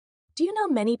Do you know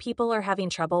many people are having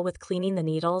trouble with cleaning the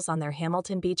needles on their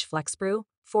Hamilton Beach FlexBrew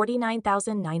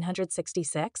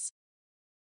 49,966?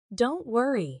 Don't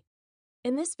worry.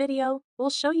 In this video,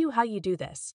 we'll show you how you do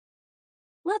this.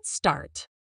 Let's start.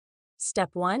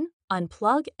 Step 1.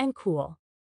 Unplug and cool.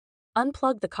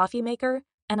 Unplug the coffee maker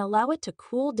and allow it to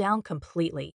cool down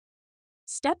completely.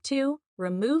 Step 2.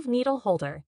 Remove needle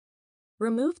holder.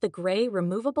 Remove the gray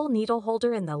removable needle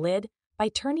holder in the lid by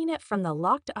turning it from the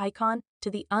locked icon to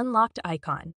the unlocked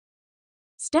icon.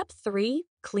 Step 3.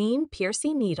 Clean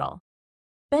piercing needle.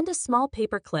 Bend a small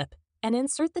paper clip and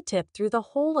insert the tip through the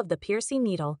hole of the piercing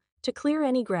needle to clear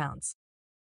any grounds.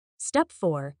 Step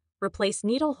 4. Replace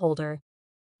needle holder.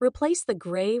 Replace the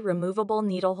gray removable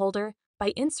needle holder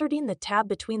by inserting the tab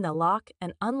between the lock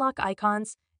and unlock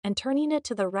icons and turning it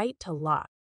to the right to lock.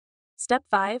 Step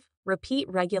 5. Repeat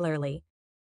regularly.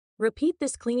 Repeat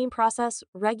this cleaning process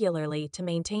regularly to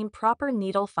maintain proper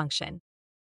needle function.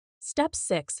 Step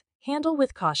 6. Handle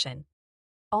with caution.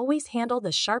 Always handle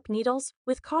the sharp needles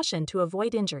with caution to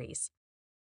avoid injuries.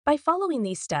 By following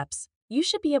these steps, you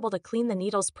should be able to clean the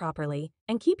needles properly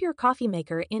and keep your coffee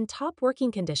maker in top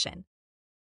working condition.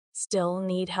 Still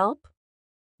need help?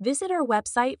 Visit our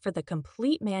website for the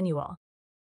complete manual.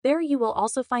 There you will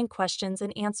also find questions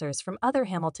and answers from other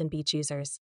Hamilton Beach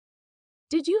users.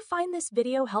 Did you find this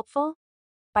video helpful?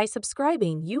 By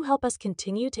subscribing, you help us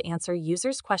continue to answer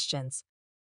users' questions.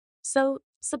 So,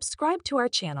 subscribe to our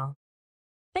channel.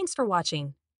 Thanks for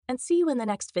watching, and see you in the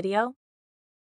next video.